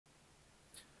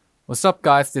What's up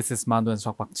guys, this is Mando and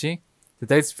Sokbakchi.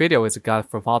 Today's video is a guide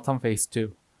for Valtan Phase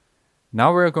 2.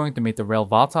 Now we're going to meet the real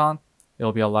Valtan.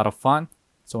 It'll be a lot of fun,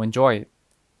 so enjoy it.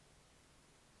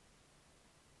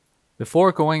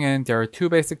 Before going in, there are two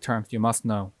basic terms you must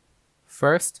know.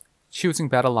 First, choosing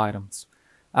battle items.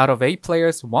 Out of 8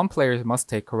 players, 1 player must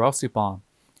take Corrosive Bomb.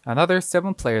 Another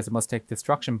 7 players must take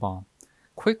Destruction Bomb.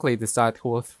 Quickly decide who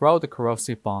will throw the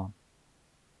Corrosive Bomb.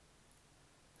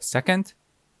 Second,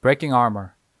 breaking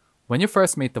armor. When you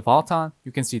first meet the Valtan,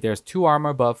 you can see there's 2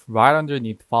 armor buff right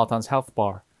underneath Valtan's health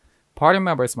bar. Party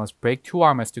members must break 2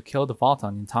 armors to kill the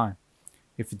Valtan in time.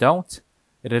 If you don't,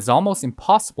 it is almost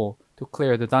impossible to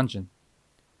clear the dungeon.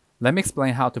 Let me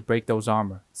explain how to break those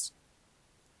armors.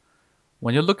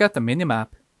 When you look at the minimap,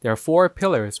 there are 4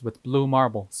 pillars with blue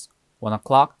marbles. 1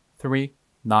 o'clock, 3,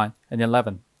 9, and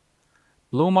 11.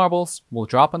 Blue marbles will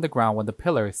drop on the ground when the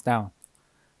pillar is down.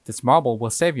 This marble will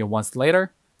save you once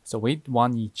later, so eat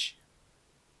 1 each.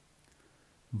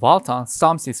 Valtan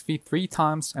stomps his feet 3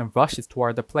 times and rushes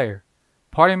toward the player.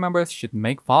 Party members should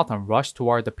make Valtan rush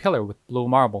toward the pillar with blue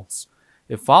marbles.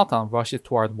 If Valtan rushes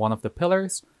toward one of the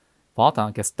pillars,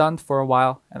 Valtan gets stunned for a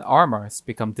while and armors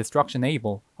become destruction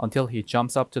able until he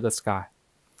jumps up to the sky.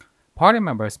 Party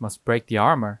members must break the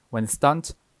armor when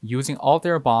stunned using all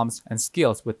their bombs and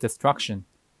skills with destruction.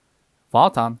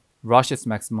 Valtan rushes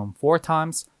maximum 4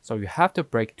 times, so you have to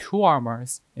break 2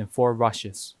 armors in 4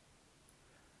 rushes.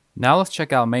 Now let's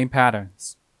check out main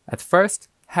patterns. At first,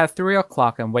 head 3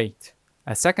 o'clock and wait.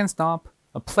 At second stomp,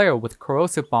 a player with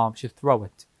corrosive bomb should throw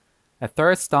it. At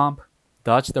third stomp,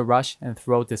 dodge the rush and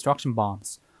throw destruction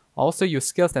bombs. Also use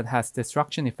skills that has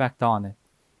destruction effect on it.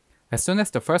 As soon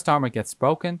as the first armor gets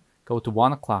broken, go to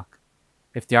 1 o'clock.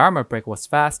 If the armor break was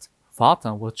fast,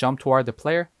 Valtan will jump toward the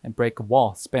player and break a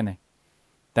wall spinning.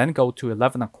 Then go to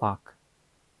 11 o'clock.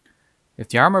 If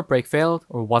the armor break failed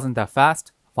or wasn't that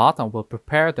fast, Valtan will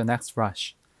prepare the next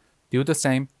rush. Do the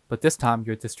same, but this time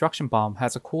your destruction bomb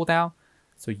has a cooldown,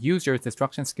 so use your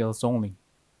destruction skills only.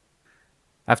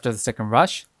 After the second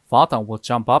rush, Valtan will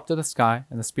jump up to the sky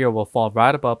and the spear will fall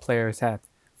right above player's head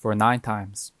for 9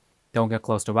 times. Don't get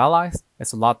close to allies,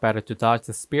 it's a lot better to dodge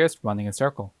the spears running in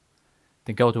circle.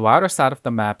 Then go to outer side of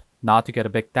the map not to get a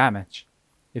big damage.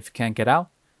 If you can't get out,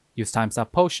 use times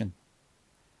up potion.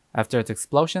 After its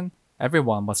explosion,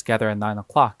 everyone must gather at 9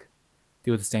 o'clock.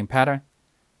 Do the same pattern,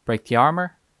 break the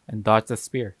armor, and dodge the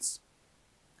spears.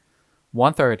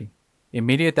 130.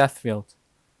 Immediate Death Field.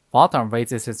 Valtan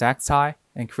raises his axe high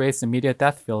and creates immediate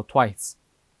death field twice.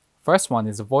 First one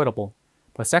is avoidable,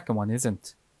 but second one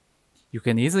isn't. You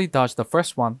can easily dodge the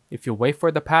first one if you wait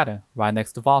for the pattern right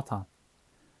next to Valtan.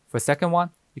 For second one,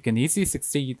 you can easily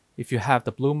succeed if you have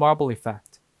the blue marble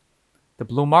effect. The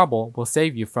blue marble will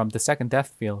save you from the second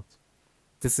death field.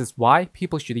 This is why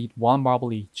people should eat 1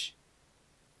 marble each.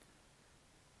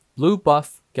 Blue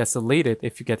buff gets deleted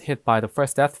if you get hit by the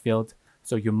first death field,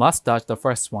 so you must dodge the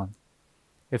first one.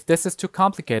 If this is too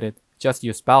complicated, just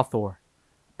use Balthorr.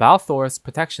 Balthorr's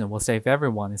protection will save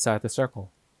everyone inside the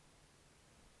circle.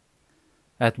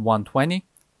 At 120,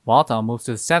 Valtan moves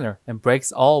to the center and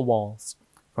breaks all walls.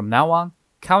 From now on,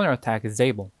 counterattack is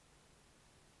able.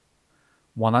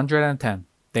 110.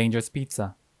 Dangerous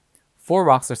Pizza. 4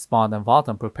 rocks are spawned and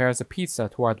Valtan prepares a pizza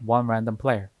toward 1 random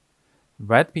player.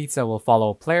 Red pizza will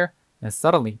follow a player and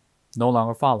suddenly no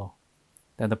longer follow.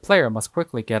 Then the player must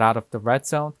quickly get out of the red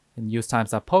zone and use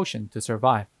times up potion to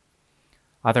survive.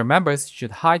 Other members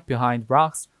should hide behind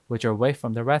rocks which are away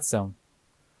from the red zone.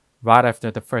 Right after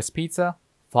the first pizza,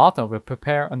 Valtan will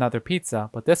prepare another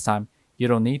pizza, but this time you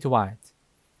don't need to hide.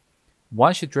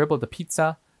 One should dribble the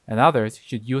pizza and others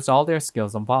should use all their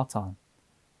skills on Valtan.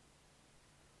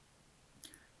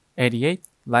 88.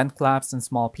 Land Collapse and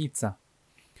Small Pizza.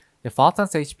 If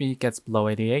Valtan's HP gets below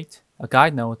 88, a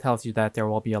guide note tells you that there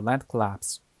will be a land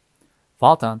collapse.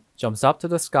 Valtan jumps up to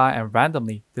the sky and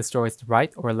randomly destroys the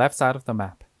right or left side of the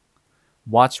map.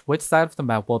 Watch which side of the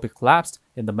map will be collapsed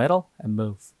in the middle and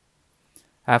move.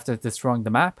 After destroying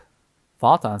the map,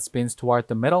 Valtan spins toward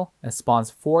the middle and spawns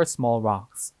 4 small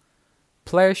rocks.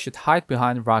 Players should hide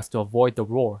behind rocks to avoid the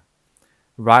roar.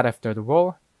 Right after the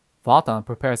roar, Valtan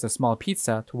prepares a small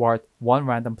pizza toward 1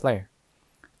 random player.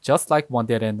 Just like one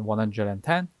did in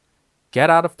 110,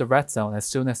 get out of the red zone as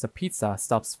soon as the pizza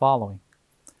stops following.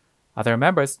 Other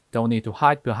members don't need to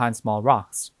hide behind small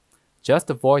rocks. Just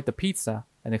avoid the pizza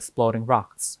and exploding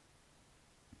rocks.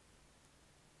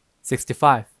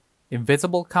 65.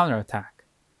 Invisible Counterattack.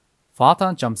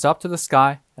 Valtan jumps up to the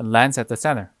sky and lands at the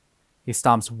center. He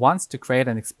stomps once to create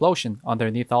an explosion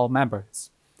underneath all members.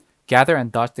 Gather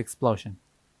and dodge the explosion.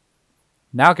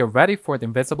 Now get ready for the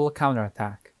invisible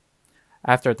counterattack.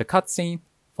 After the cutscene,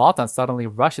 Valtan suddenly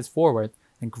rushes forward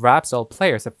and grabs all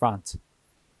players in front.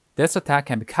 This attack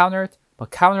can be countered,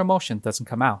 but counter motion doesn't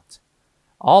come out.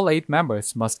 All 8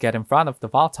 members must get in front of the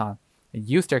Valtan and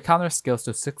use their counter skills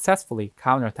to successfully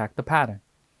counterattack the pattern.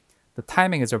 The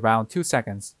timing is around 2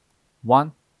 seconds.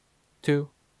 1, 2,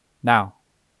 now.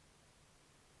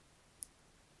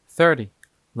 30.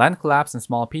 Land collapse and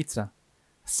small pizza.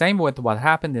 Same with what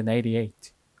happened in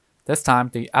 88. This time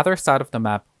the other side of the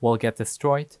map will get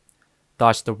destroyed.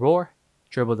 Dodge the roar,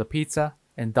 dribble the pizza,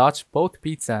 and dodge both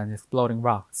pizza and exploding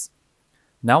rocks.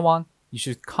 Now on, you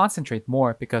should concentrate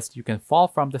more because you can fall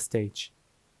from the stage.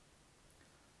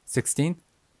 16.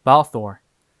 Balthorr.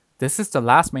 This is the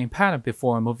last main pattern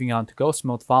before moving on to Ghost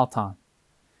Mode Valtan.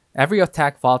 Every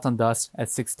attack Valtan does at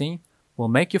 16 will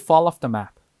make you fall off the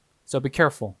map, so be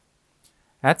careful.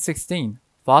 At 16,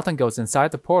 Valtan goes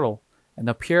inside the portal and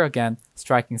appear again,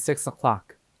 striking 6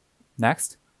 o'clock.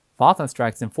 Next, Valtan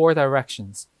strikes in 4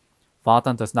 directions.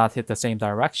 Valtan does not hit the same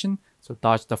direction, so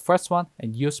dodge the first one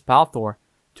and use Balthorr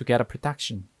to get a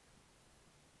protection.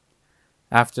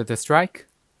 After the strike,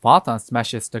 Valtan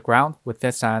smashes the ground with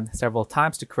his hand several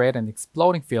times to create an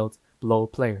exploding field below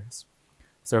players.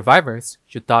 Survivors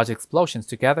should dodge explosions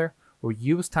together or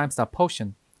use time stop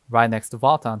potion right next to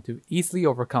Valtan to easily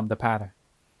overcome the pattern.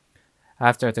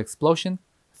 After the explosion,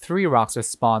 3 rocks are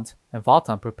spawned and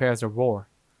Valtan prepares a roar.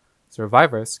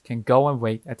 Survivors can go and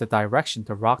wait at the direction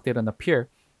the rock didn't appear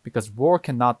because roar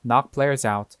cannot knock players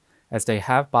out as they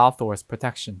have Balthorr's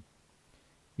protection.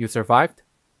 You survived?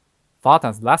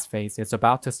 Valtan's last phase is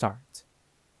about to start.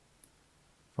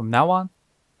 From now on,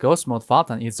 Ghost Mode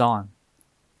Valtan is on.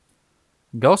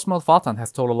 Ghost Mode Valtan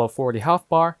has total of 40 health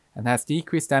bar and has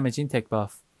decreased damage intake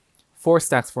buff. 4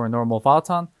 stacks for a normal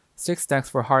Valtan, 6 stacks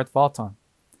for hard Valtan.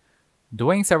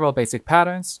 Doing several basic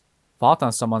patterns,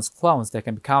 Valtan summons clones that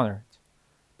can be countered.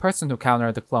 Person who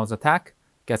counters the clone's attack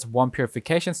gets 1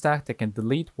 purification stack that can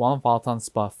delete 1 Valtan's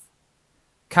buff.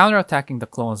 Counterattacking the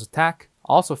clone's attack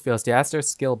also fills the Aster's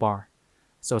skill bar,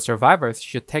 so survivors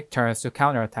should take turns to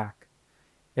counterattack.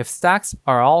 If stacks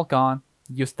are all gone,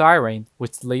 use Thyrane,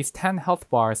 which deletes 10 health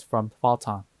bars from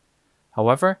Valtan.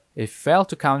 However, if you fail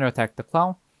to counterattack the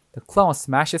clone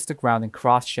smashes the ground in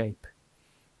cross shape.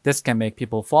 This can make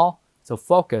people fall, so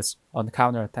focus on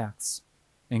counterattacks.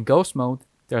 In Ghost Mode,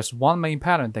 there's one main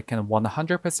pattern that can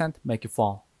 100% make you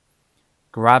fall.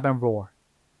 Grab and roar.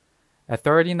 At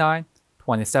 39,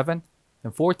 27,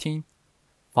 and 14,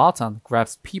 Valtan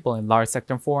grabs people in large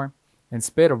sector form and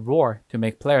spit a roar to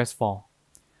make players fall.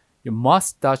 You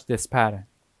must dodge this pattern.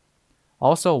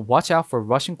 Also, watch out for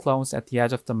rushing clones at the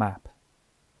edge of the map.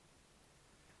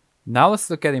 Now let's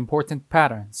look at important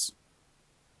patterns.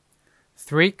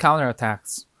 3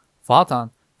 counterattacks. Valtan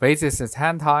raises his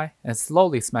hand high and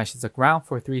slowly smashes the ground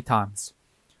for 3 times.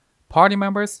 Party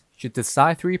members should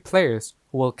decide 3 players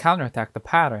who will counterattack the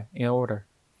pattern in order.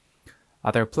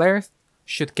 Other players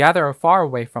should gather far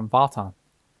away from Valtan.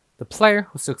 The player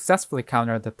who successfully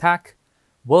countered the attack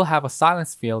will have a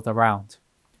silence field around,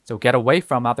 so get away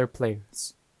from other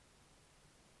players.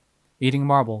 Eating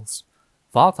marbles.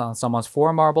 Valtan summons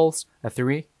 4 marbles at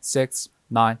 3, 6,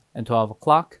 9, and 12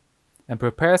 o'clock and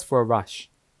prepares for a rush.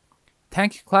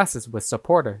 Tank classes with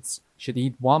supporters should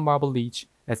eat 1 marble each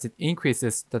as it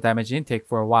increases the damage intake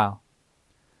for a while.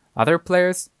 Other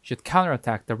players should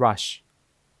counterattack the rush.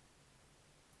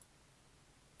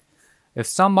 If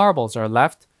some marbles are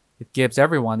left, it gives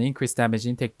everyone increased damage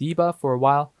intake debuff for a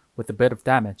while with a bit of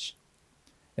damage.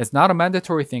 It's not a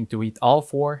mandatory thing to eat all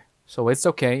 4, so it's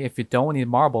okay if you don't need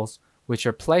marbles which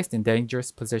are placed in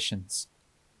dangerous positions.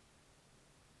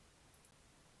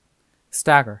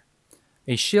 Stagger.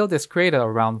 A shield is created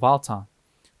around Valtan.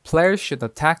 Players should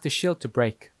attack the shield to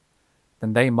break.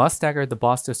 Then they must stagger the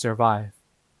boss to survive.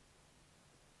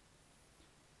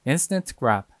 Instant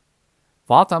grab.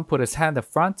 Valtan put his hand up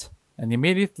front and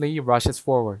immediately rushes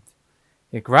forward.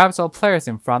 He grabs all players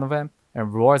in front of him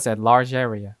and roars at large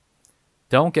area.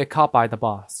 Don't get caught by the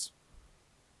boss.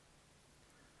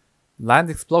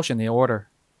 Land explosion in order.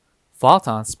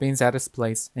 Valtan spins at his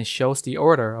place and shows the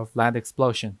order of land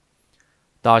explosion.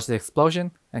 Dodge the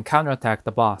explosion and counterattack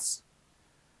the boss.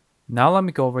 Now let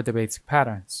me go over the basic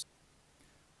patterns.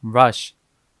 Rush.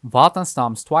 Valtan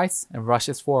stomps twice and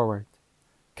rushes forward.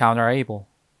 Counter able.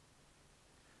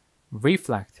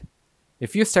 Reflect.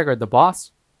 If you stagger the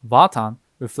boss, Valtan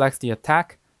reflects the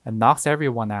attack and knocks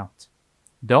everyone out.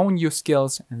 Don't use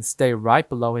skills and stay right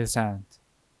below his hand.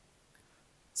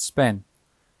 Spin.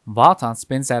 Valtan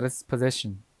spins at its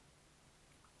position.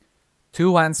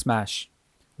 2-hand smash.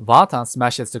 Valtan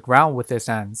smashes the ground with his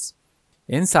hands.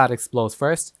 Inside explodes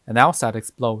first and outside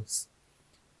explodes.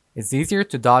 It's easier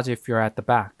to dodge if you're at the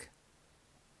back.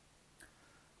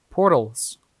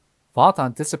 Portals.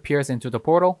 Valtan disappears into the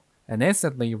portal and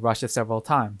instantly rushes several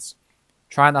times.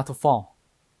 Try not to fall.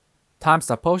 Time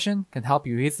Stop Potion can help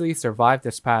you easily survive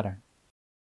this pattern.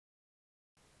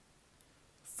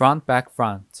 Front, back,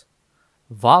 front.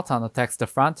 Valtan attacks the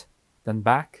front, then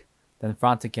back, then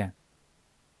front again.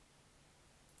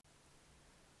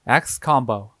 Axe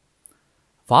Combo.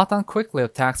 Valtan quickly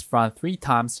attacks front 3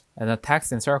 times and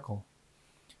attacks in circle.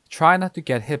 Try not to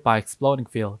get hit by exploding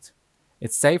field.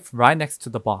 It's safe right next to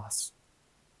the boss.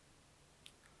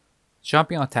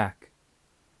 Jumping attack.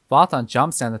 Valtan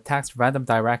jumps and attacks random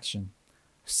direction.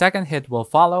 Second hit will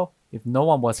follow if no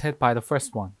one was hit by the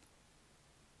first one.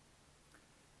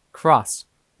 Cross.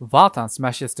 Valtan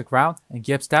smashes the ground and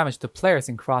gives damage to players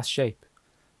in cross shape.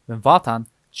 When Valtan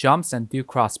jumps and do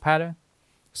cross pattern,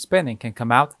 spinning can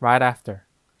come out right after.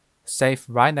 Safe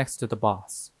right next to the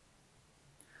boss.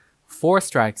 4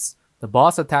 strikes. The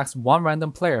boss attacks one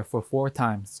random player for 4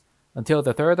 times. Until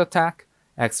the third attack,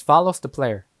 X follows the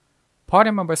player. Party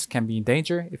members can be in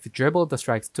danger if you dribble the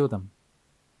strikes to them.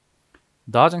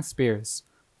 Dodging spears.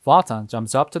 Valtan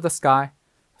jumps up to the sky,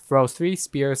 throws 3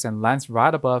 spears and lands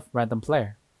right above random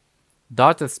player.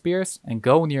 Dodge the spears and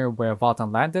go near where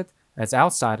Valtan landed as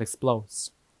outside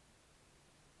explodes.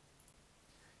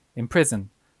 Imprison.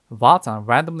 Valtan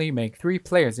randomly make 3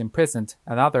 players imprisoned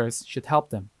and others should help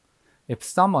them. If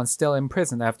someone's still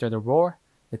imprisoned after the roar,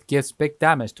 it gives big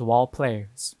damage to all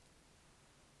players.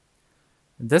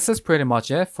 This is pretty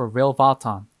much it for real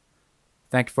Valtan.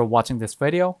 Thank you for watching this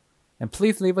video, and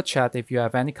please leave a chat if you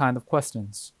have any kind of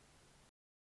questions.